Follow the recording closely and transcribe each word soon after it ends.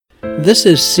This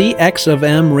is CX of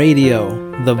M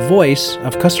Radio, the voice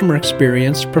of customer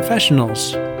experience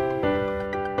professionals.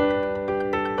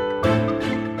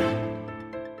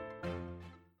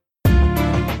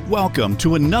 Welcome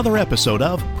to another episode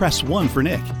of Press 1 for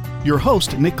Nick. Your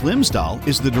host, Nick Glimsdahl,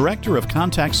 is the Director of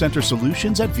Contact Center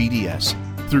Solutions at VDS.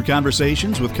 Through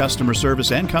conversations with customer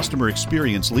service and customer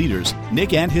experience leaders,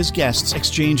 Nick and his guests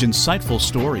exchange insightful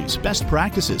stories, best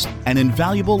practices, and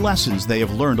invaluable lessons they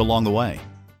have learned along the way.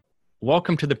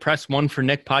 Welcome to the Press 1 for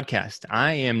Nick podcast.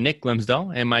 I am Nick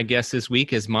Glimsdahl, and my guest this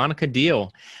week is Monica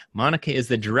Deal. Monica is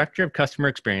the Director of Customer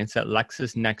Experience at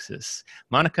Lexis Nexis.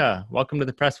 Monica, welcome to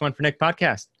the Press 1 for Nick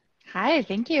podcast. Hi,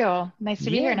 thank you. Nice to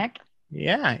be here, Nick.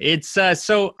 Yeah, it's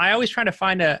so I always try to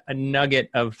find a nugget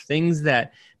of things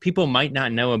that people might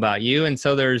not know about you. And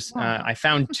so I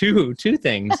found two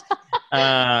things.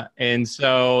 And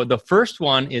so the first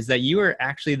one is that you are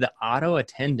actually the auto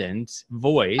attendant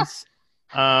voice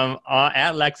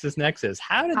at Lexis Nexis.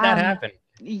 How did that happen?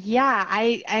 Yeah,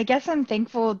 I guess I'm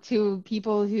thankful to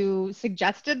people who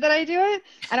suggested that I do it.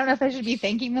 I don't know if I should be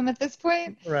thanking them at this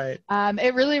point. Right.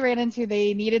 It really ran into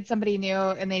they needed somebody new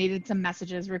and they needed some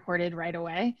messages recorded right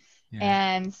away. Yeah.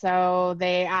 And so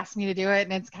they asked me to do it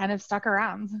and it's kind of stuck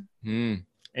around.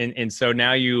 And so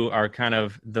now you are kind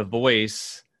of the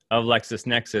voice of Lexis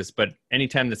Nexis, but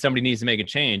anytime that somebody needs to make a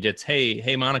change, it's,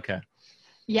 hey, Monica.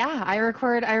 Yeah, I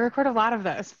record a lot of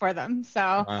those for them. So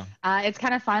wow. It's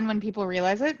kind of fun when people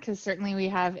realize it, because certainly we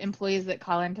have employees that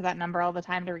call into that number all the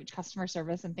time to reach customer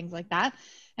service and things like that.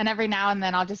 And every now and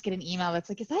then I'll just get an email that's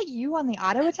like, is that you on the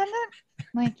auto attendant?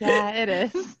 I'm like, yeah, it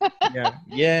is. Yeah.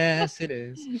 Yes, it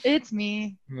is. It's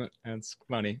me. That's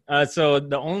funny. So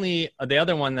the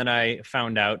other one that I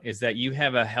found out is that you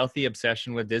have a healthy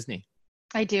obsession with Disney.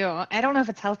 I do. I don't know if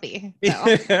it's healthy.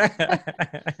 So.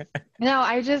 No,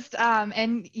 I just,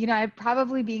 I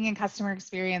probably being in customer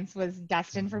experience was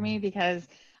destined for me because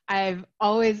I've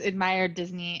always admired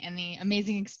Disney and the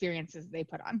amazing experiences they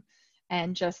put on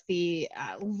and just the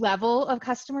level of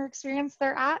customer experience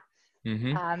they're at.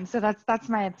 Mm-hmm. So that's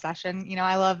my obsession.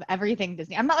 I love everything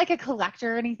Disney. I'm not like a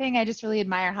collector or anything. I just really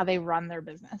admire how they run their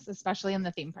business, especially in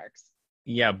the theme parks.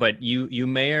 Yeah, but you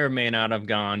may or may not have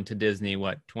gone to Disney,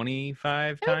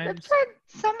 25 times?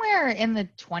 Somewhere in the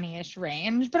 20-ish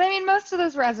range. But I mean, most of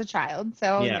those were as a child.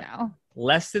 So,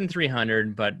 Less than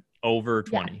 300, but over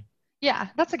 20. Yeah,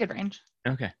 that's a good range.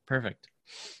 Okay, perfect.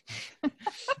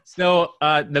 So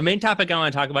the main topic I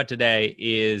want to talk about today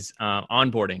is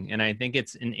onboarding. And I think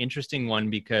it's an interesting one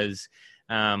because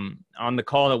on the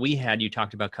call that we had, you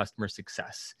talked about customer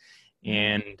success.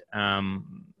 And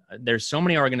there's so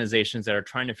many organizations that are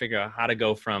trying to figure out how to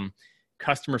go from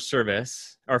customer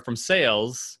service or from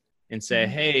sales and say,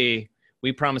 hey,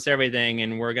 we promise everything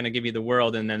and we're going to give you the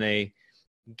world. And then they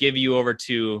give you over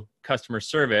to customer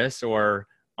service or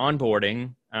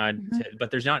onboarding,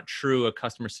 but there's not a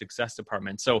customer success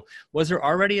department. So was there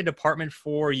already a department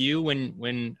for you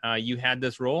when you had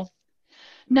this role?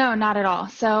 No, not at all.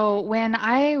 So when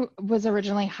I was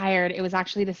originally hired, it was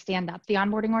actually to stand up the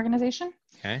onboarding organization.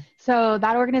 Okay. So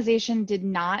that organization did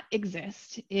not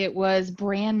exist. It was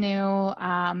brand new.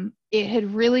 It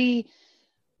had really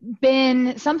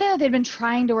been something that they'd been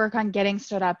trying to work on getting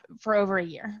stood up for over a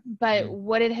year. But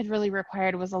what it had really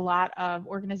required was a lot of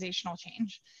organizational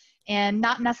change, and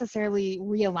not necessarily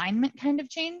realignment kind of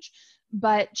change,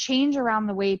 but change around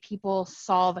the way people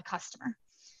saw the customer.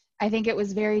 I think it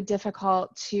was very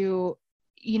difficult to,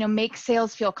 make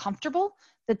sales feel comfortable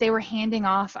that they were handing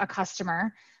off a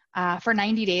customer for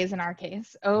 90 days in our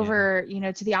case over,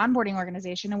 to the onboarding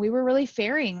organization. And we were really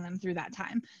ferrying them through that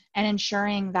time and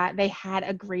ensuring that they had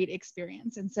a great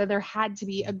experience. And so there had to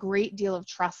be a great deal of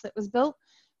trust that was built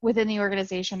within the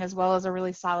organization, as well as a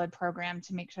really solid program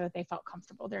to make sure that they felt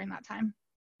comfortable during that time.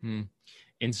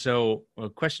 And so a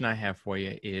question I have for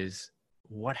you is,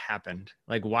 what happened?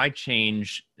 Like, why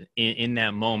change in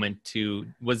that moment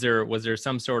was there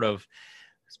some sort of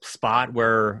spot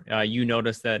where you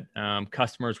noticed that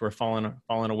customers were falling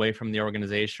away from the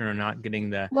organization or not getting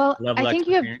the level I think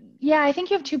I think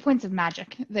you have 2 points of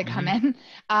magic that come in.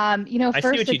 I first,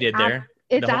 see what you did there.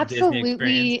 It's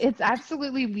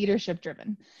absolutely leadership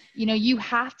driven. You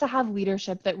have to have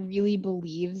leadership that really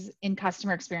believes in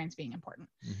customer experience being important.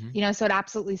 So it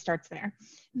absolutely starts there.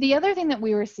 The other thing that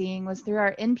we were seeing was through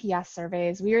our NPS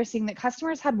surveys, we were seeing that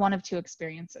customers had one of two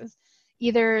experiences.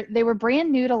 Either they were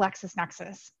brand new to Lexis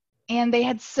Nexis and they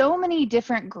had so many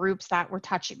different groups that were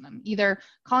touching them, either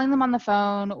calling them on the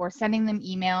phone or sending them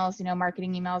emails,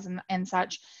 marketing emails and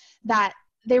such, that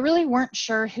they really weren't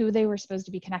sure who they were supposed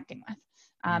to be connecting with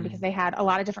because they had a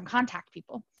lot of different contact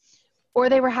people. or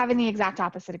they were having the exact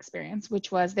opposite experience,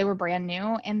 which was they were brand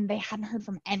new and they hadn't heard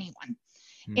from anyone.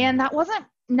 And that wasn't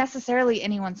necessarily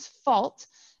anyone's fault.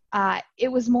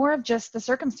 It was more of just the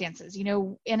circumstances. You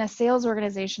know, in a sales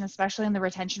organization, especially in the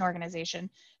retention organization,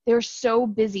 they were so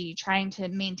busy trying to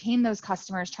maintain those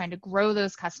customers, trying to grow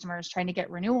those customers, trying to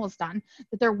get renewals done,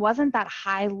 that there wasn't that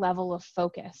high level of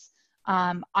focus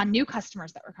on new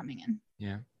customers that were coming in.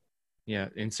 Yeah. Yeah.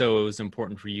 And so it was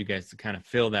important for you guys to kind of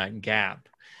fill that gap.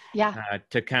 Yeah.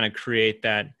 To kind of create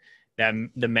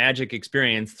the magic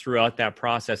experience throughout that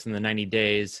process in the 90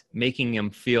 days, making them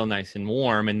feel nice and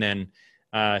warm, and then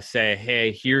say,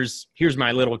 hey, here's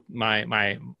my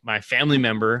family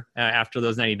member after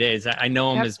those 90 days. I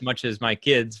know them as much as my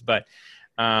kids, but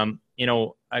you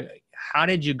know, how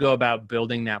did you go about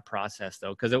building that process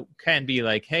though? Because it can't be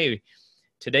like, hey,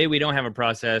 today we don't have a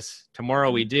process,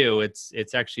 tomorrow we do. It's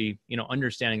actually, you know,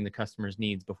 understanding the customer's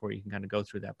needs before you can kind of go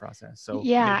through that process. So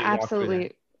yeah,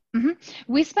 absolutely.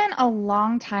 We spent a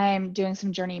long time doing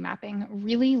some journey mapping,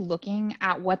 really looking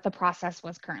at what the process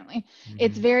was currently. I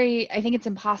think it's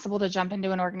impossible to jump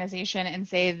into an organization and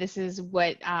say, this is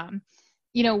what,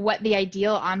 you know, what the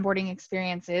ideal onboarding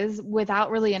experience is without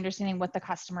really understanding what the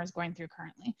customer is going through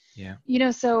currently. Yeah. You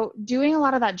know, so doing a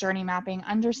lot of that journey mapping,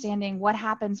 understanding what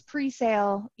happens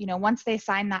pre-sale, you know, once they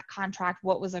sign that contract,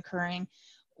 what was occurring,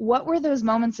 what were those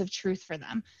moments of truth for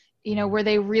them? You know, where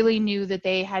they really knew that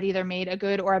they had either made a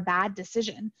good or a bad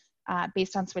decision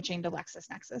based on switching to Lexis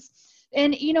Nexis.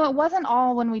 And, you know, it wasn't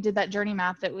all when we did that journey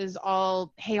map that was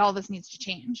all, hey, all this needs to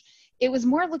change. It was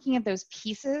more looking at those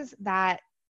pieces that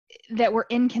were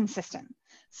inconsistent.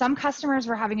 Some customers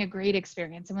were having a great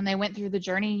experience, and when they went through the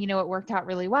journey, you know, it worked out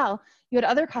really well. You had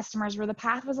other customers where the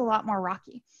path was a lot more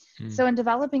rocky. So in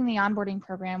developing the onboarding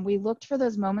program, we looked for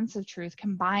those moments of truth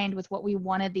combined with what we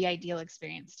wanted the ideal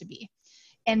experience to be.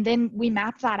 And then we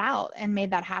mapped that out and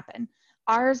made that happen.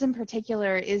 Ours in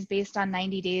particular is based on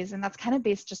 90 days, and that's kind of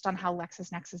based just on how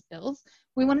LexisNexis bills.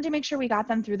 We wanted to make sure we got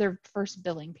them through their first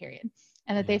billing period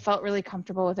and that they felt really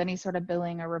comfortable with any sort of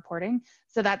billing or reporting.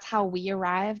 So that's how we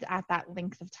arrived at that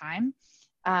length of time.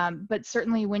 But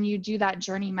certainly when you do that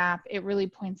journey map, it really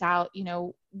points out, you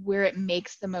know, where it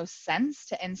makes the most sense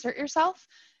to insert yourself,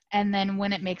 and then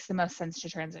when it makes the most sense to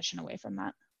transition away from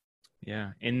that.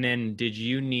 Yeah. And then did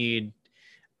you need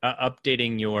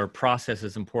updating your process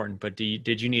is important, but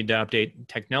did you need to update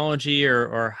technology,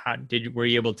 or how were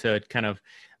you able to kind of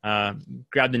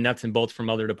grab the nuts and bolts from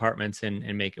other departments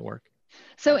and make it work?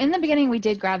 So in the beginning, we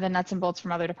did grab the nuts and bolts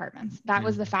from other departments. That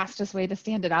was the fastest way to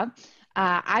stand it up.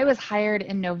 I was hired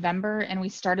in November and we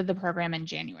started the program in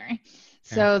January.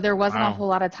 So there wasn't a whole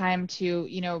lot of time to,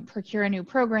 you know, procure a new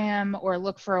program or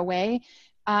look for a way.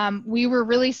 We were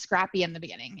really scrappy in the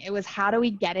beginning. It was, how do we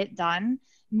get it done?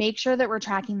 Make sure that we're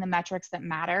tracking the metrics that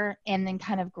matter, and then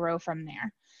kind of grow from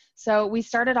there. So we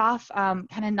started off kind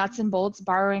of nuts and bolts,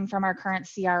 borrowing from our current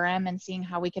CRM and seeing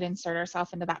how we could insert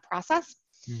ourselves into that process.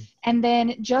 And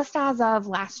then just as of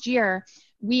last year,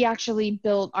 we actually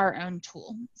built our own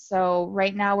tool. So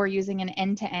right now we're using an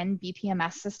end-to-end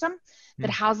BPMS system that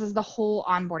houses the whole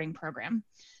onboarding program.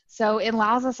 So it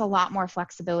allows us a lot more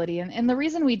flexibility. And the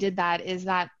reason we did that is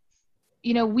that,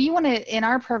 you know, we want to, in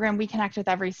our program, we connect with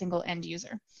every single end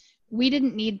user. We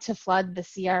didn't need to flood the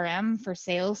CRM for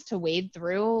sales to wade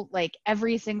through like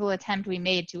every single attempt we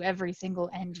made to every single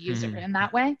end user. In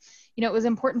that way, you know, it was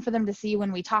important for them to see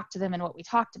when we talked to them and what we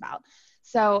talked about.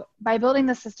 So by building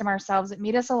the system ourselves, it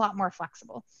made us a lot more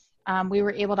flexible. We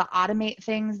were able to automate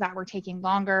things that were taking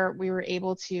longer. We were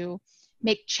able to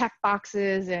make check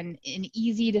boxes and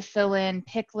easy to fill in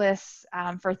pick lists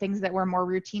for things that were more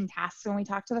routine tasks when we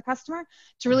talk to the customer,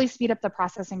 to really speed up the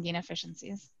process and gain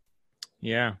efficiencies.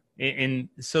 Yeah. And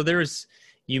so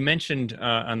you mentioned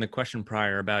on the question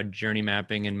prior about journey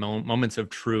mapping and moments of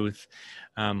truth.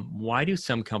 Why do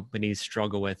some companies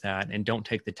struggle with that and don't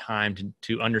take the time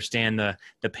to understand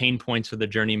the pain points for the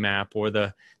journey map or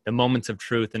the moments of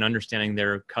truth and understanding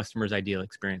their customer's ideal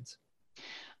experience?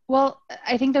 Well,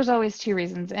 I think there's always two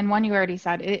reasons. And one you already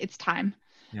said, it's time.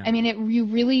 Yeah. I mean, you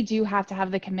really do have to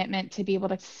have the commitment to be able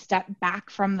to step back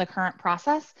from the current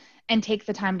process and take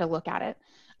the time to look at it.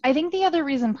 I think the other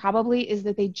reason probably is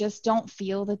that they just don't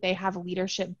feel that they have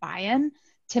leadership buy-in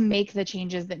to make the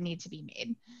changes that need to be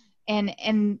made.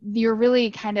 And you're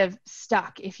really kind of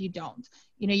stuck if you don't.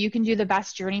 You know, you can do the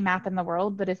best journey map in the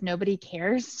world, but if nobody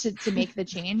cares to make the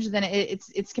change, then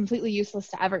it's completely useless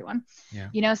to everyone. Yeah.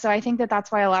 You know, so I think that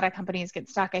that's why a lot of companies get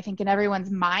stuck. I think in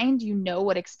everyone's mind, you know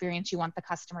what experience you want the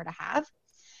customer to have.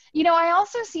 You know, I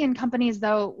also see in companies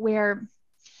though, where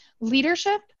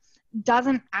leadership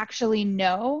doesn't actually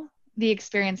know the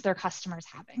experience their customer's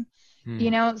having.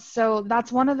 You know, so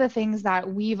that's one of the things that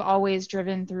we've always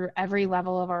driven through every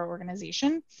level of our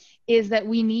organization, is that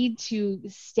we need to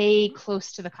stay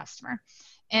close to the customer.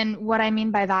 And what I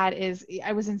mean by that is,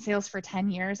 I was in sales for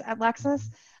 10 years at Lexis.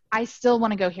 I still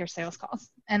want to go hear sales calls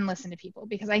and listen to people,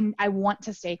 because I want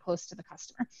to stay close to the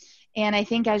customer. And I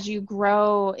think as you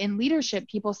grow in leadership,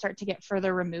 people start to get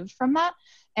further removed from that.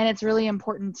 And it's really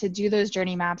important to do those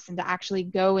journey maps and to actually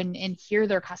go and hear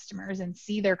their customers and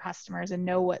see their customers and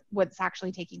know what's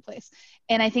actually taking place.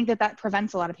 And I think that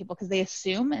prevents a lot of people, because they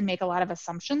assume and make a lot of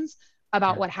assumptions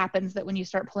about what happens, that when you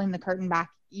start pulling the curtain back,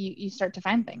 you start to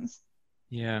find things.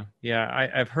 Yeah.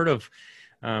 I've heard of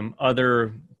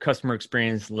other customer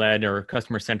experience led or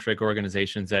customer centric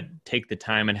organizations that take the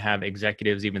time and have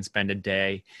executives even spend a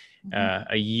day,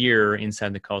 a year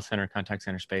inside the call center, contact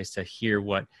center space to hear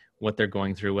what they're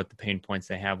going through, what the pain points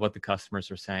they have, what the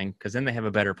customers are saying, because then they have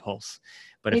a better pulse.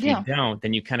 But if you don't,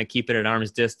 then you kind of keep it at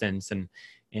arm's distance, and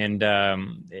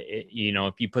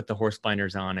if you put the horse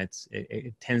blinders on,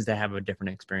 it tends to have a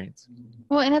different experience.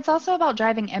 Well, and it's also about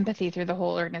driving empathy through the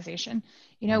whole organization.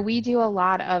 You know, we do a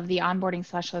lot of the onboarding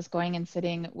specialists going and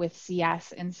sitting with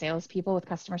CS and salespeople, with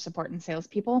customer support and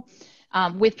salespeople,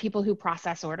 with people who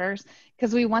process orders,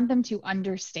 because we want them to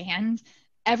understand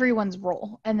everyone's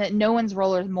role, and that no one's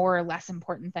role is more or less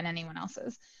important than anyone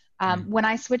else's. When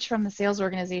I switched from the sales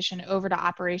organization over to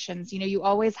operations, you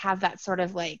always have that sort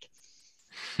of like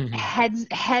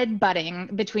head butting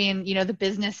between, the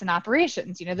business and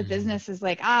operations. The business is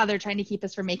like, they're trying to keep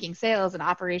us from making sales, and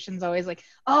operations always like,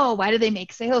 oh, why do they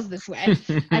make sales this way?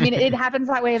 I mean, it happens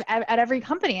that way at every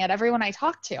company, at everyone I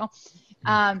talk to.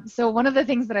 So one of the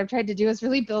things that I've tried to do is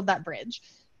really build that bridge,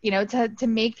 to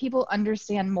make people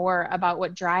understand more about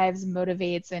what drives,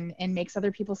 motivates, and makes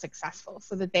other people successful,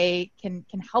 so that they can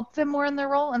help them more in their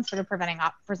role instead of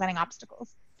presenting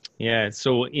obstacles. Yeah.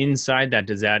 So inside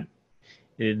that,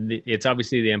 it's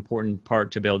obviously the important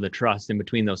part to build the trust in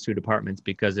between those two departments,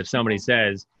 because if somebody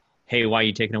says, hey, why are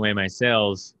you taking away my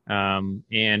sales?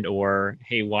 Or,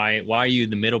 hey, why are you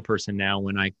the middle person now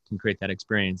when I can create that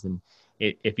experience? And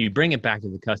if you bring it back to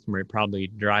the customer, it probably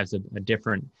drives a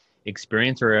different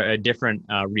experience or a different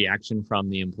reaction from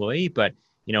the employee. But,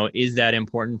 is that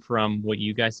important from what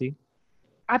you guys see?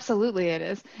 Absolutely, it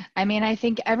is. I mean, I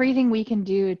think everything we can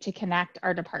do to connect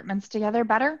our departments together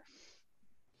better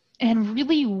and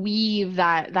really weave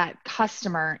that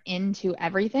customer into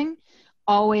everything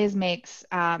always makes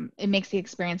the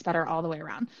experience better all the way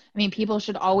around. I mean, people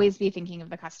should always be thinking of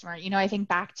the customer. I think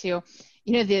back to,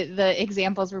 the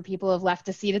examples where people have left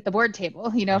a seat at the board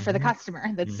table, for the customer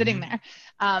that's sitting there.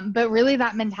 But really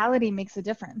that mentality makes a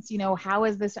difference. How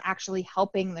is this actually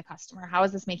helping the customer? How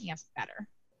is this making us better?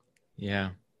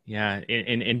 Yeah. Yeah.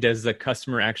 And does the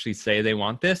customer actually say they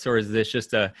want this, or is this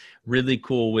just a really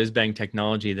cool whiz bang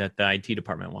technology that the IT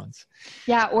department wants?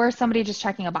 Yeah. Or somebody just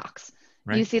checking a box.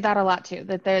 Right. You see that a lot too,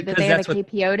 that they have a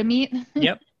KPO to meet.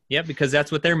 Yep. Because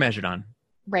that's what they're measured on.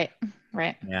 Right.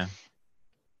 Yeah.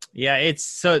 Yeah. It's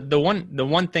so the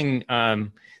one thing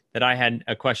that I had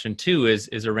a question too is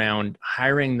around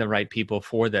hiring the right people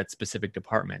for that specific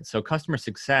department. So customer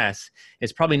success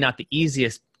is probably not the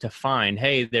easiest to find.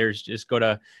 Hey, there's just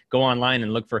go online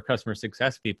and look for customer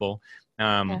success people.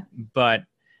 But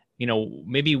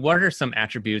maybe what are some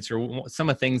attributes or some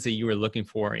of the things that you were looking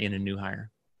for in a new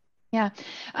hire? Yeah.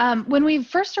 When we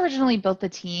first originally built the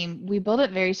team, we built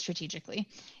it very strategically.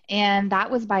 And that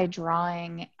was by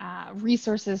drawing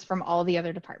resources from all the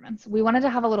other departments. We wanted to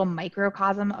have a little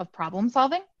microcosm of problem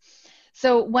solving.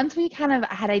 So once we kind of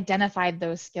had identified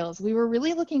those skills, we were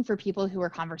really looking for people who were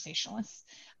conversationalists.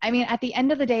 I mean, at the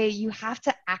end of the day, you have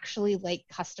to actually like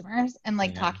customers and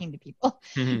like talking to people.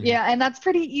 Yeah. And that's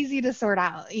pretty easy to sort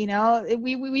out.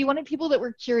 We wanted people that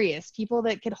were curious, people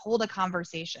that could hold a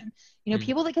conversation,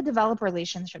 people that could develop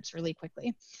relationships really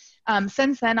quickly.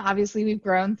 Since then, obviously, we've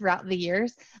grown throughout the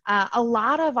years. A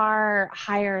lot of our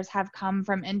hires have come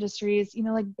from industries,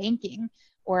 like banking,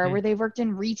 or where they've worked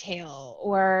in retail,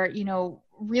 or,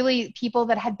 really people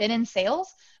that had been in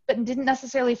sales, but didn't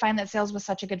necessarily find that sales was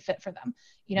such a good fit for them.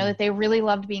 That they really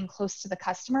loved being close to the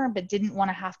customer, but didn't want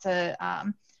to have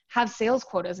to have sales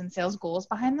quotas and sales goals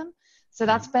behind them. So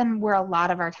that's been where a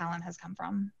lot of our talent has come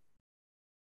from.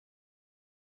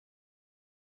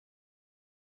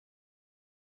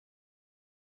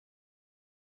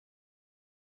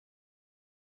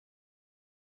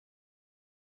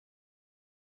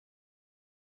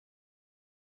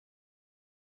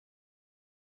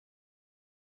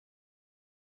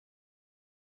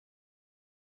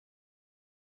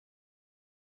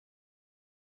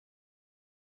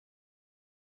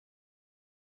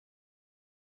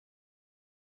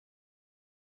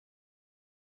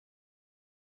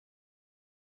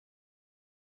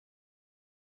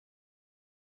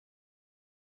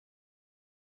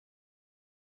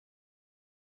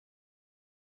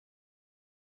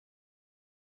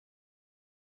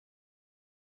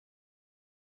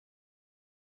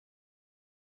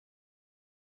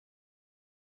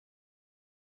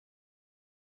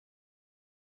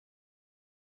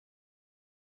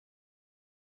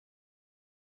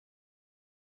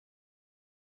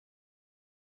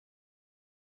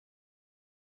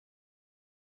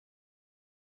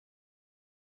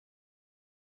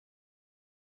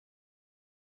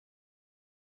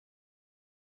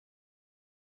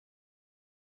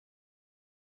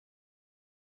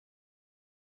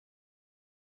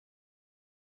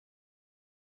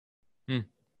 Hmm.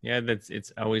 Yeah,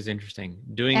 it's always interesting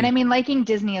And I mean, liking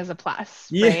Disney is a plus,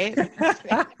 yeah.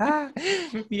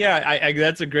 right? Yeah, I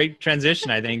that's a great transition,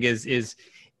 I think, is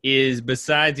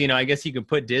besides, I guess you could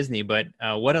put Disney, but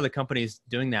what other companies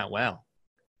doing that well?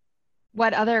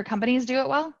 What other companies do it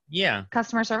well? Yeah.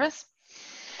 Customer service?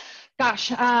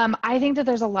 Gosh, I think that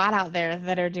there's a lot out there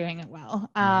that are doing it well.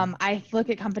 Mhm. I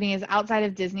look at companies outside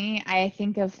of Disney. I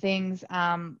think of things,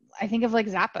 I think of like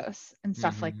Zappos and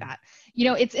stuff like Mhm. that.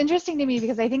 It's interesting to me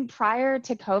because I think prior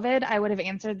to COVID, I would have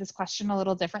answered this question a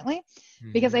little differently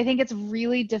because Mhm. I think it's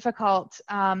really difficult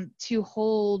to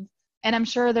hold. And I'm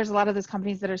sure there's a lot of those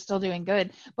companies that are still doing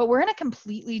good, but we're in a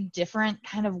completely different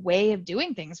kind of way of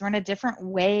doing things. We're in a different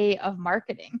way of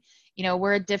marketing.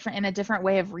 We're in a different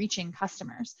way of reaching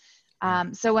customers.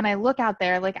 Yeah. So when I look out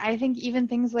there, like I think even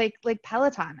things like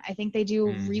Peloton, I think they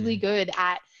do really Mhm. good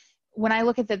at. When I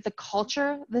look at the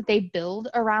culture that they build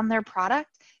around their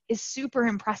product is super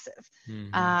impressive.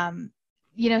 Mhm. Um,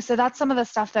 so that's some of the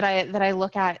stuff that I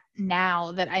look at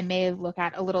now that I may look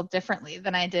at a little differently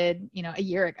than I did, a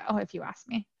year ago, if you ask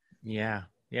me. Yeah.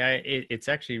 Yeah. It's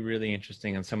actually really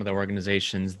interesting on some of the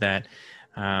organizations that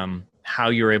how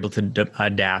you're able to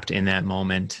adapt in that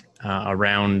moment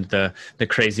around the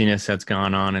craziness that's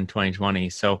gone on in 2020.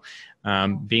 So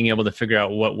being able to figure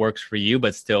out what works for you,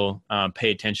 but still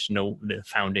pay attention to the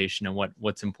foundation and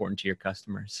what's important to your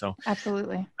customers. So,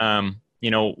 Absolutely.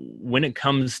 when it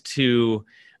comes to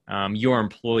your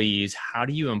employees, how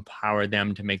do you empower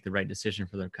them to make the right decision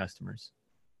for their customers?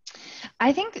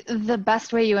 I think the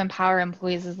best way you empower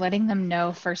employees is letting them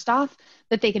know, first off,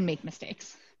 that they can make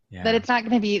mistakes, that Yeah. it's not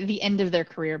going to be the end of their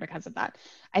career because of that.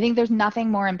 I think there's nothing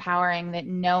more empowering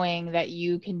than knowing that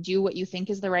you can do what you think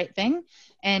is the right thing.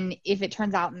 And if it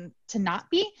turns out to not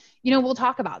be, we'll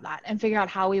talk about that and figure out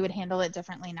how we would handle it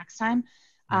differently next time.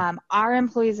 Mm. Our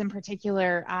employees in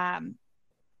particular,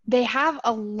 they have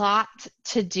a lot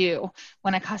to do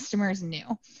when a customer is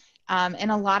new.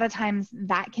 And a lot of times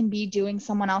that can be doing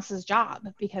someone else's job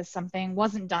because something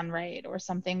wasn't done right or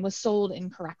something was sold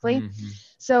incorrectly. Mhm.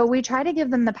 So we try to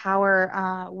give them the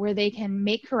power where they can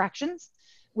make corrections.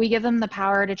 We give them the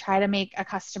power to try to make a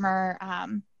customer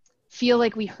feel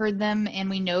like we heard them and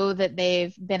we know that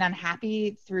they've been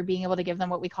unhappy through being able to give them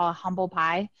what we call a humble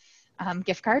pie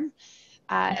gift card.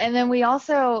 And then we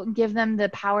also give them the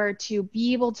power to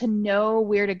be able to know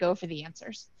where to go for the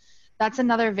answers. That's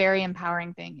another very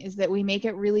empowering thing, is that we make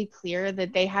it really clear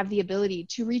that they have the ability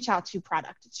to reach out to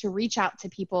product, to reach out to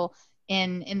people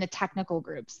in the technical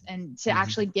groups, and to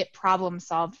actually Mhm. get problems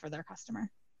solved for their customer.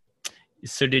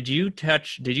 So did you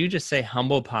just say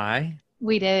humble pie?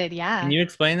 We did, Can yeah. you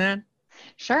explain that?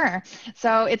 Sure.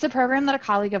 So it's a program that a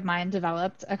colleague of mine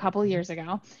developed a couple years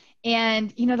ago.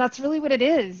 And, that's really what it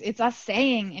is. It's us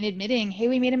saying and admitting, hey,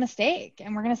 we made a mistake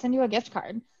and we're going to send you a gift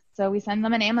card. So we send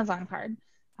them an Amazon card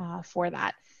for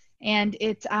that. And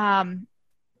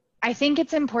I think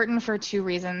it's important for two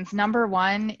reasons. Number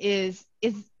one is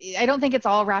I don't think it's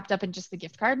all wrapped up in just the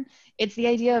gift card. It's the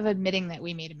idea of admitting that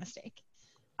we made a mistake.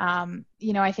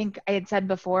 I think I had said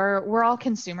before, we're all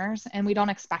consumers and we don't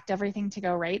expect everything to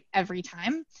go right every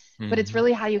time, but it's Mhm.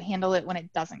 really how you handle it when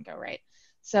it doesn't go right.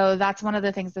 So that's one of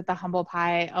the things that the humble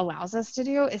pie allows us to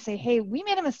do, is say, hey, we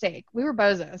made a mistake. We were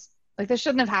bozos. Like, this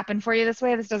shouldn't have happened for you this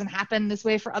way. This doesn't happen this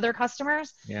way for other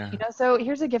customers. Yeah. So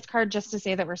here's a gift card just to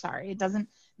say that we're sorry. It doesn't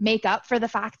make up for the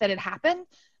fact that it happened.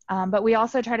 But we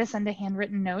also try to send a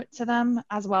handwritten note to them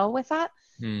as well with that.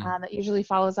 Mm. That usually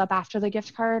follows up after the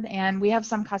gift card. And we have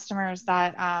some customers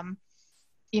that,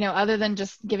 other than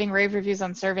just giving rave reviews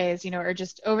on surveys, are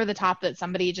just over the top, that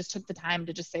somebody just took the time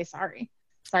to just say sorry.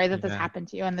 Sorry that this Yeah. happened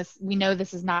to you. And we know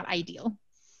this is not ideal.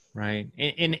 Right.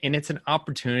 And it's an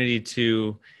opportunity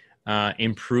to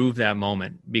improve that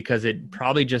moment, because it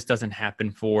probably just doesn't happen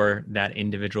for that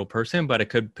individual person, but it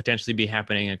could potentially be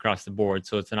happening across the board.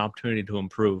 So it's an opportunity to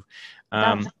improve. It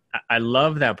does. I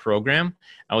love that program.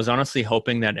 I was honestly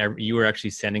hoping that you were actually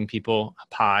sending people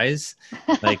pies,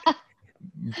 like,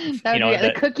 That would be the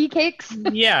that. cookie cakes.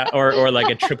 Yeah, or like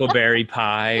a triple berry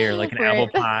pie or like an apple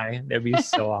Right. pie. That'd be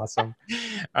so awesome.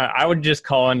 I would just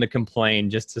call in to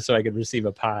complain so I could receive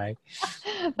a pie.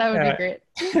 That would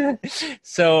be Uh, great.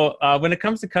 so when it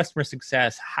comes to customer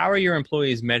success, how are your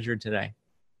employees measured today?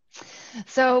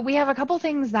 So we have a couple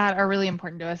things that are really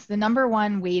important to us. The number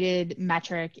one weighted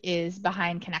metric is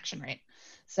behind connection rate.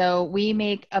 So we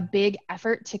make a big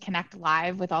effort to connect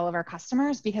live with all of our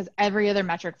customers, because every other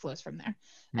metric flows from there.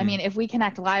 I Hmm. mean, if we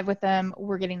connect live with them,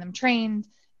 we're getting them trained.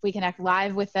 If we connect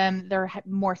live with them, they're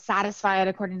more satisfied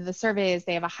according to the surveys.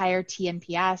 They have a higher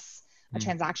TNPS, a Hmm.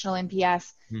 transactional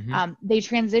NPS. Hmm. They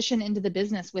transition into the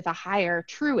business with a higher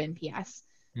true NPS.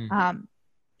 Hmm.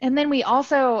 And then we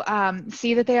also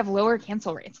see that they have lower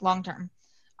cancel rates long-term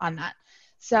on that.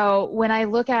 So when I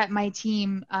look at my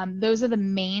team, those are the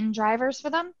main drivers for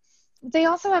them. They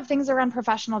also have things around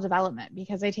professional development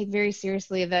because I take very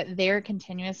seriously that they're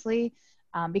continuously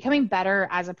becoming better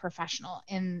as a professional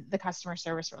in the customer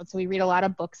service world. So we read a lot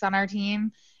of books on our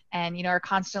team and, are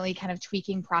constantly kind of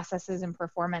tweaking processes and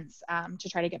performance to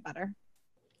try to get better.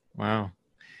 Wow.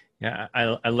 Yeah,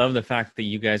 I love the fact that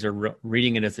you guys are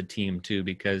reading it as a team too,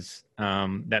 because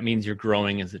that means you're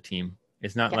growing as a team.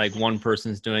 It's not like one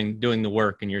person's doing the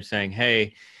work and you're saying,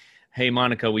 hey,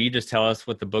 Monica, will you just tell us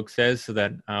what the book says so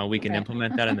that we can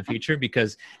implement that in the future?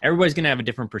 Because everybody's going to have a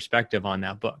different perspective on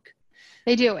that book.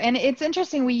 They do. And it's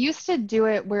interesting. We used to do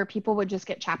it where people would just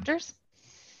get chapters.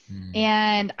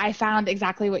 And I found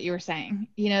exactly what you were saying,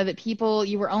 that people,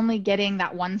 you were only getting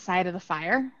that one side of the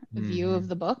fire view of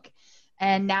the book.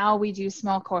 And now we do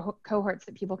small cohorts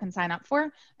that people can sign up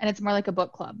for. And it's more like a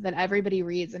book club that everybody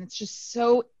reads. And it's just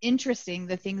so interesting,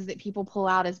 the things that people pull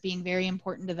out as being very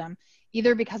important to them,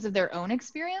 either because of their own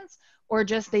experience or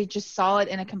just they just saw it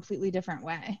in a completely different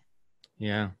way.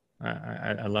 Yeah,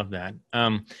 I love that.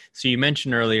 So you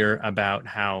mentioned earlier about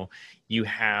how you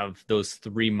have those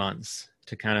 3 months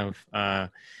to kind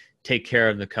of take care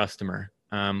of the customer.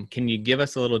 Can you give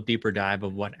us a little deeper dive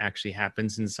of what actually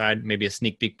happens inside, maybe a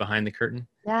sneak peek behind the curtain?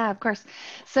 Yeah, of course.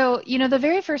 So, the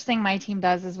very first thing my team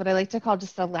does is what I like to call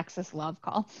just a Lexis love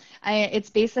call. It's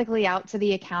basically out to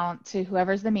the account, to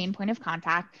whoever's the main point of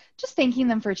contact, just thanking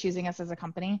them for choosing us as a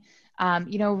company,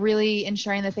 really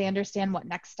ensuring that they understand what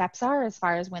next steps are as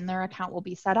far as when their account will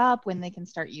be set up, when they can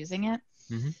start using it.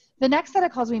 The next set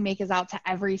of calls we make is out to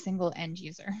every single end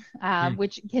user,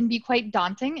 which can be quite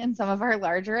daunting in some of our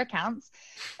larger accounts.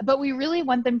 But we really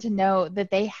want them to know that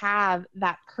they have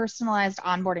that personalized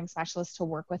onboarding specialist to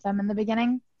work with them in the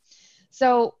beginning.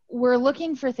 So we're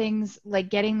looking for things like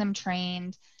getting them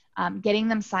trained, getting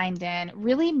them signed in,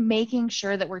 really making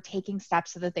sure that we're taking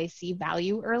steps so that they see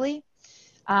value early.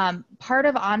 Part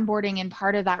of onboarding and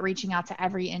part of that reaching out to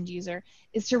every end user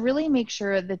is to really make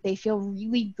sure that they feel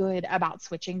really good about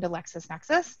switching to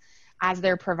LexisNexis as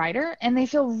their provider, and they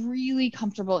feel really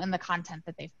comfortable in the content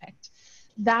that they've picked.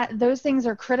 Those things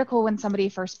are critical when somebody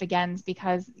first begins,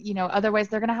 because otherwise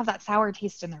they're going to have that sour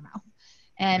taste in their mouth.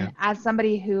 And as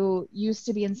somebody who used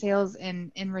to be in sales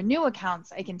in renew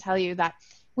accounts, I can tell you that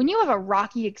when you have a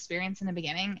rocky experience in the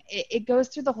beginning, it goes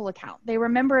through the whole account. They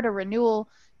remember at a renewal,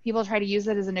 people try to use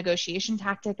it as a negotiation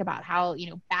tactic about how,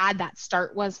 bad that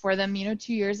start was for them,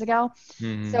 2 years ago.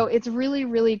 So it's really,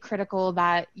 really critical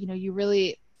that, you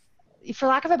really, for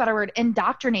lack of a better word,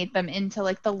 indoctrinate them into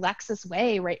like the Lexis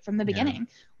way right from the beginning,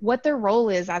 what their role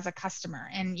is as a customer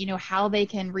and, how they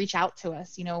can reach out to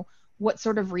us, what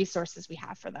sort of resources we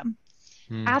have for them.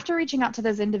 After reaching out to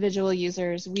those individual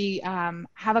users, we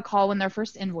have a call when their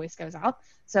first invoice goes out.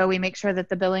 So we make sure that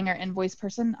the billing or invoice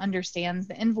person understands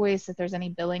the invoice, if there's any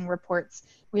billing reports.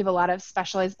 We have a lot of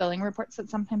specialized billing reports that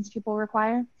sometimes people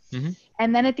require.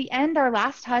 And then at the end, our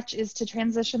last touch is to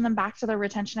transition them back to their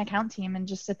retention account team and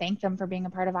just to thank them for being a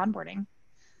part of onboarding.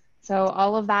 So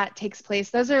all of that takes place.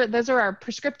 Those are our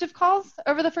prescriptive calls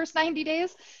over the first 90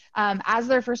 days. As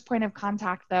their first point of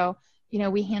contact, though,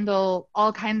 we handle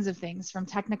all kinds of things, from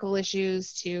technical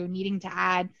issues to needing to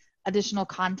add additional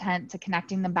content to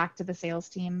connecting them back to the sales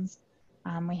teams.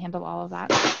 We handle all of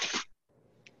that.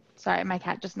 Sorry, my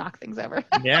cat just knocked things over.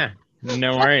 Yeah,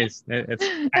 no worries.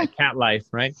 It's cat life,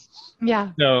 right?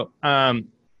 Yeah. So,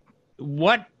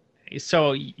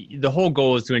 so the whole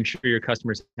goal is to ensure your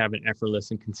customers have an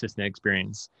effortless and consistent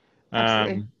experience.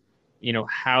 Absolutely.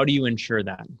 How do you ensure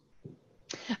that?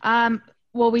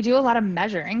 Well, we do a lot of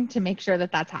measuring to make sure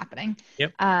that that's happening.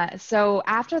 Yep. So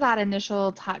after that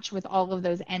initial touch with all of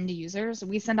those end users,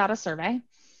 we send out a survey.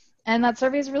 And that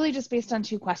survey is really just based on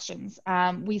 2 questions.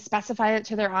 We specify it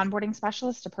to their onboarding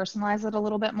specialist to personalize it a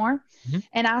little bit more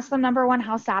and ask them, number one,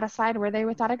 how satisfied were they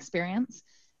with that experience?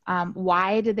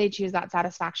 Why did they choose that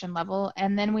satisfaction level?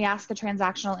 And then we ask a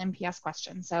transactional NPS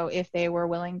question. So if they were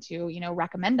willing to,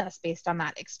 recommend us based on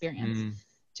that experience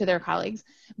to their colleagues.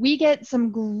 We get some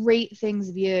great things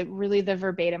via really the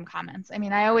verbatim comments. I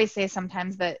mean, I always say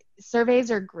sometimes that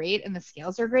surveys are great and the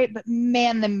scales are great, but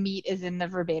man, the meat is in the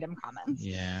verbatim comments.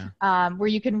 Yeah. Where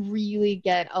you can really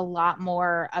get a lot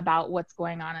more about what's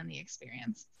going on in the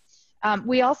experience.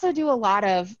 We also do a lot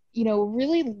of,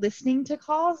 really listening to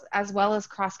calls as well as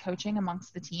cross-coaching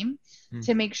amongst the team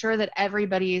to make sure that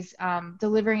everybody's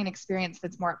delivering an experience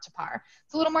that's more up to par.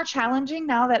 It's a little more challenging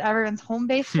now that everyone's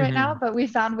home-based right now, but we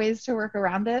found ways to work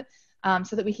around it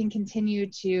so that we can continue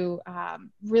to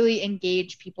really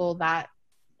engage people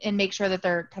and make sure that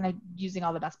they're kind of using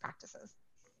all the best practices.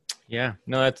 Yeah,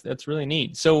 no, that's really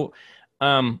neat. So,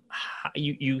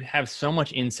 you have so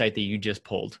much insight that you just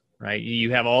pulled, right?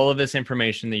 You have all of this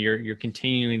information that you're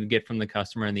continuing to get from the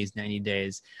customer in these 90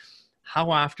 days. How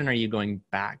often are you going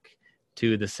back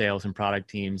to the sales and product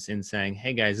teams and saying,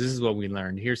 "Hey guys, this is what we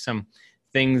learned. Here's some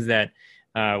things that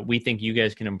we think you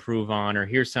guys can improve on," or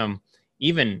here's some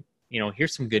even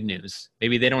here's some good news.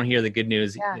 Maybe they don't hear the good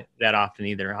news that often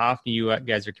either. How often you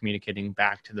guys are communicating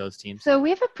back to those teams? So we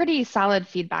have a pretty solid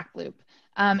feedback loop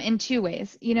in two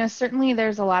ways. Certainly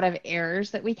there's a lot of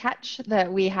errors that we catch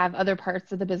that we have other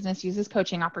parts of the business use as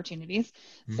coaching opportunities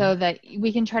so that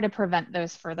we can try to prevent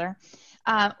those further.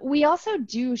 We also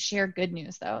do share good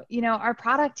news though. Our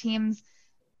product teams,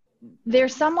 they're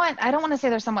somewhat, I don't want to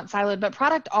say they're somewhat siloed, but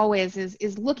product always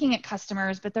is looking at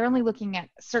customers, but they're only looking at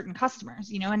certain customers,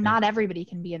 and not everybody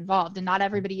can be involved and not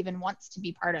everybody even wants to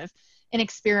be part of an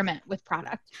experiment with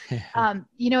product.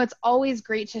 It's always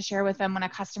great to share with them when a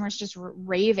customer's just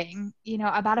raving,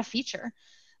 about a feature,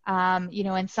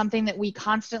 and something that we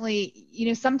constantly,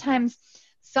 sometimes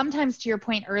to your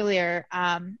point earlier,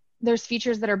 there's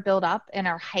features that are built up and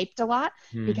are hyped a lot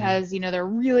because, they're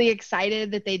really excited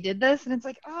that they did this. And it's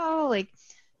like,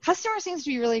 customer seems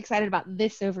to be really excited about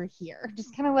this over here.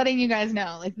 Just kind of letting you guys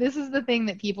know, this is the thing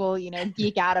that people,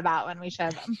 geek out about when we show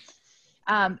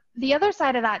them. The other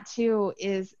side of that too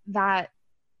is that,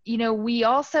 we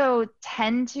also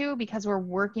tend to, because we're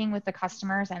working with the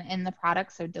customers and in the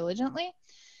product so diligently,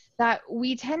 that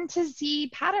we tend to see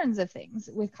patterns of things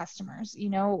with customers,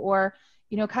 or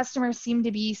customers seem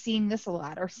to be seeing this a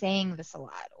lot or saying this a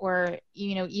lot, or,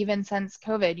 even since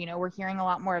COVID, we're hearing a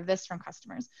lot more of this from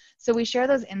customers. So we share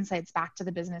those insights back to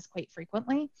the business quite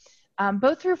frequently,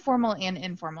 both through formal and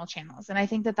informal channels. And I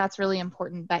think that that's really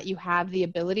important, that you have the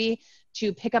ability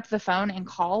to pick up the phone and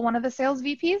call one of the sales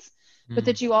VPs, but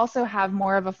that you also have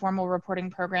more of a formal reporting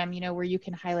program, where you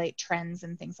can highlight trends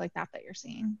and things like that you're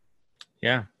seeing.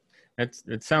 Yeah.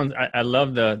 It sounds, I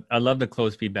love the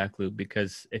closed feedback loop,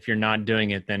 because if you're not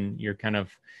doing it, then you're kind of,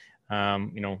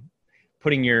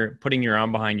 putting your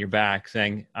arm behind your back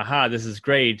saying, aha, this is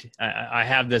great. I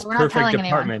have this perfect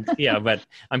department. Yeah. But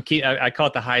I call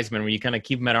it the Heisman, where you kind of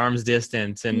keep them at arm's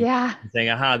distance and saying,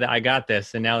 aha, I got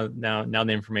this. And now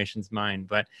the information's mine.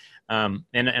 But, and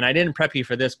I didn't prep you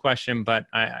for this question, but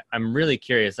I'm really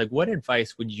curious, what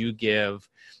advice would you give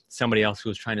somebody else who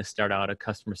was trying to start out a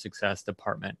customer success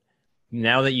department,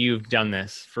 now that you've done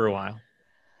this for a while?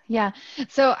 Yeah.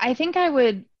 So I think I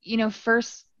would,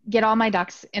 first get all my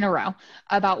ducks in a row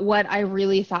about what I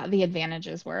really thought the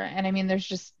advantages were. And I mean,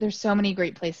 there's so many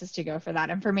great places to go for that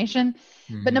information.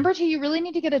 But number two, you really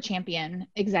need to get a champion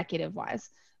executive wise,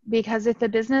 because if the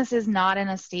business is not in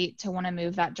a state to want to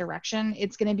move that direction,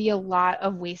 it's going to be a lot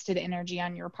of wasted energy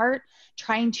on your part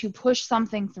trying to push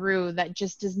something through that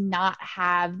just does not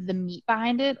have the meat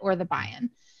behind it or the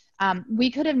buy-in. We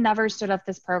could have never stood up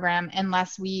this program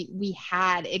unless we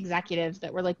had executives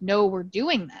that were like, no, we're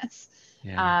doing this,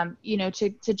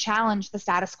 to challenge the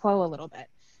status quo a little bit.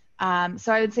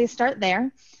 So I would say start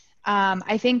there.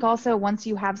 I think also once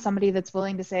you have somebody that's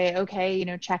willing to say,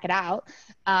 okay, check it out,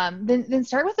 then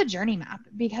start with a journey map,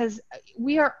 because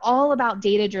we are all about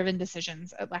data-driven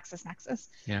decisions at LexisNexis.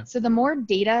 Yeah. So the more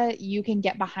data you can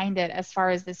get behind it, as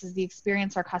far as this is the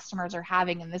experience our customers are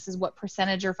having, and this is what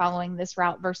percentage are following this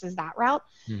route versus that route,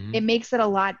 it makes it a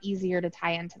lot easier to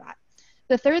tie into that.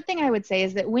 The third thing I would say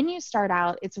is that when you start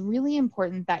out, it's really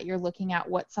important that you're looking at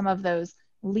what some of those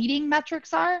leading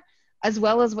metrics are, as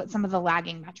well as what some of the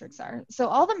lagging metrics are. So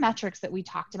all the metrics that we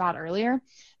talked about earlier,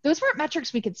 those weren't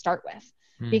metrics we could start with,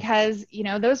 because,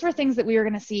 those were things that we were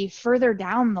going to see further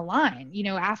down the line.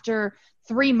 After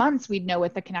 3 months, we'd know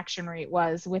what the connection rate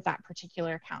was with that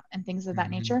particular account and things of that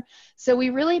nature. So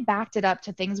we really backed it up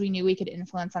to things we knew we could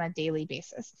influence on a daily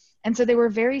basis. And so they were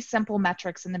very simple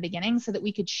metrics in the beginning so that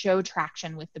we could show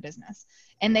traction with the business.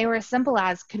 And they were as simple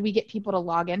as, could we get people to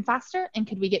log in faster? And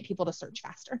could we get people to search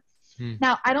faster?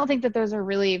 Now, I don't think that those are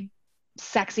really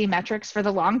sexy metrics for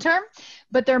the long term,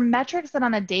 but they're metrics that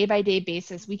on a day-by-day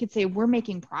basis, we could say we're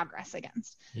making progress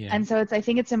against. And so I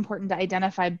think it's important to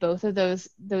identify both of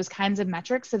those kinds of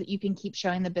metrics so that you can keep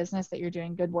showing the business that you're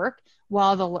doing good work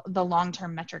while the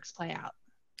long-term metrics play out.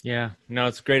 Yeah, no,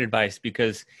 it's great advice,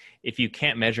 because if you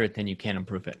can't measure it, then you can't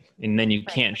improve it. And then you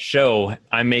can't show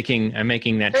I'm making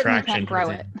that traction. Can't grow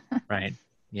it. Right.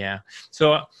 Yeah.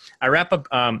 So I wrap up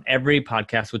every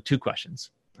podcast with 2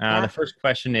 questions. The first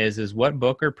question is what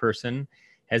book or person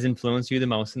has influenced you the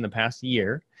most in the past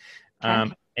year?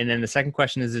 And then the second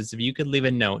question is if you could leave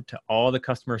a note to all the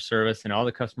customer service and all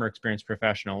the customer experience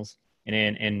professionals,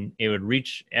 and it would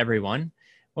reach everyone,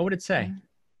 what would it say?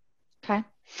 Okay.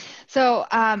 So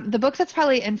the book that's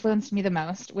probably influenced me the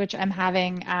most, which I'm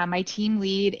having my team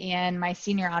lead and my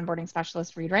senior onboarding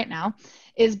specialist read right now,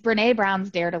 is Brene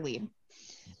Brown's Dare to Lead.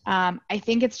 I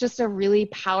think it's just a really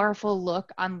powerful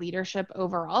look on leadership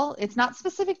overall. It's not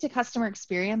specific to customer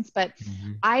experience, but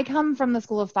I come from the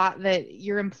school of thought that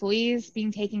your employees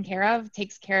being taken care of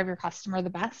takes care of your customer the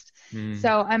best.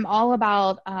 So I'm all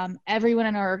about everyone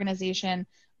in our organization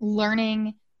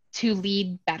learning to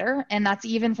lead better. And that's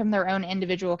even from their own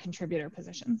individual contributor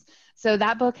positions. So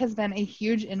that book has been a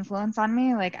huge influence on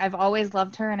me. Like, I've always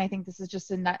loved her. And I think this is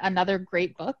just another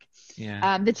great book.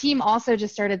 Yeah. The team also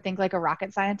just started Think Like a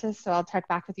Rocket Scientist. So I'll check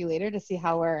back with you later to see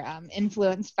how we're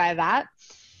influenced by that.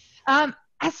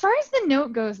 As far as the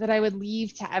note goes that I would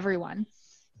leave to everyone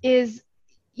is,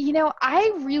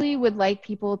 I really would like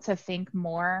people to think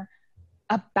more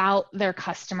about their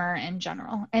customer in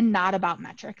general and not about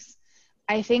metrics.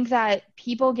 I think that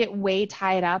people get way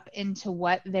tied up into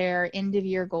what their end of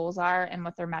year goals are and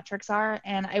what their metrics are.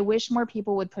 And I wish more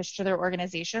people would push to their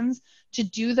organizations to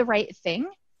do the right thing,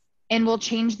 and we'll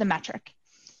change the metric.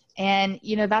 And,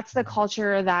 that's the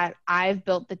culture that I've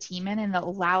built the team in, and that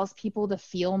allows people to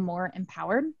feel more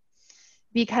empowered,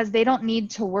 because they don't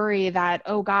need to worry that,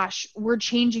 oh gosh, we're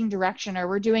changing direction or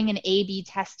we're doing an A/B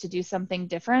test to do something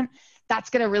different. That's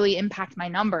going to really impact my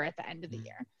number at the end of the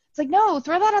year. It's like, no,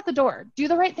 throw that out the door. Do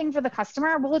the right thing for the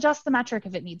customer. We'll adjust the metric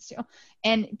if it needs to.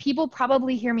 And people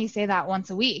probably hear me say that once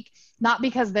a week, not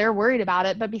because they're worried about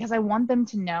it, but because I want them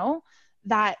to know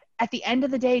that at the end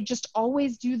of the day, just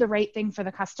always do the right thing for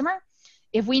the customer.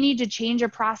 If we need to change a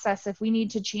process, if we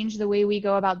need to change the way we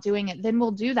go about doing it, then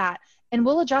we'll do that. And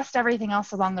we'll adjust everything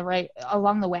else along the way,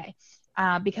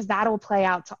 because that'll play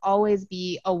out to always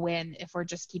be a win if we're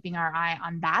just keeping our eye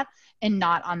on that and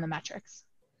not on the metrics.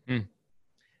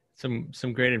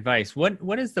 Some great advice.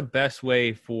 What is the best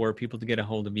way for people to get a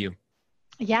hold of you?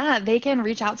 Yeah, they can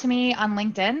reach out to me on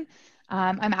LinkedIn.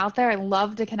 I'm out there. I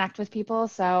love to connect with people.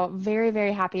 So very,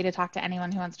 very happy to talk to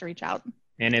anyone who wants to reach out.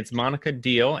 And it's Monica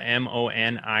Deal,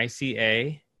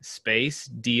 Monica space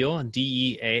Deal,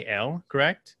 Deal,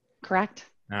 correct? Correct.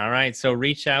 All right. So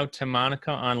reach out to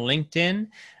Monica on LinkedIn.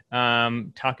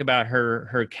 Talk about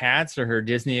her cats or her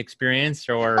Disney experience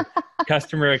or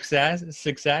customer success.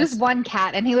 Just one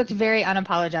cat, and he looked very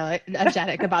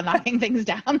unapologetic about knocking things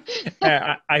down.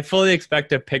 I fully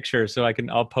expect a picture, so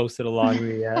I'll post it along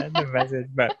the message.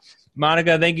 But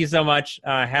Monica, thank you so much.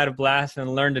 Had a blast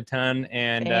and learned a ton,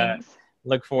 and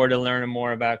look forward to learning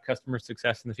more about customer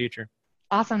success in the future.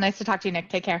 Awesome. Nice to talk to you, Nick.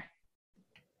 Take care.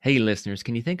 Hey, listeners,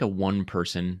 can you think of one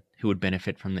person who would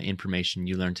benefit from the information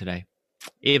you learned today?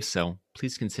 If so,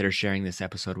 please consider sharing this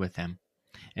episode with them.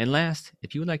 And last,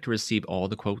 if you would like to receive all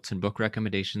the quotes and book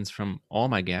recommendations from all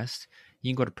my guests,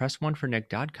 you can go to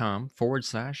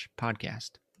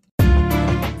pressonefornick.com/podcast.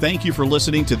 Thank you for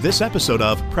listening to this episode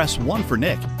of Press One for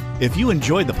Nick. If you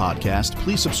enjoyed the podcast,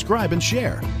 please subscribe and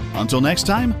share. Until next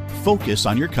time, focus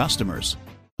on your customers.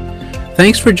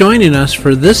 Thanks for joining us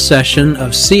for this session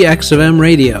of CX of M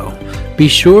Radio. Be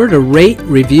sure to rate,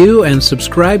 review, and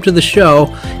subscribe to the show,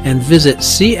 and visit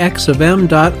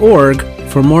cxofm.org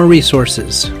for more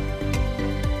resources.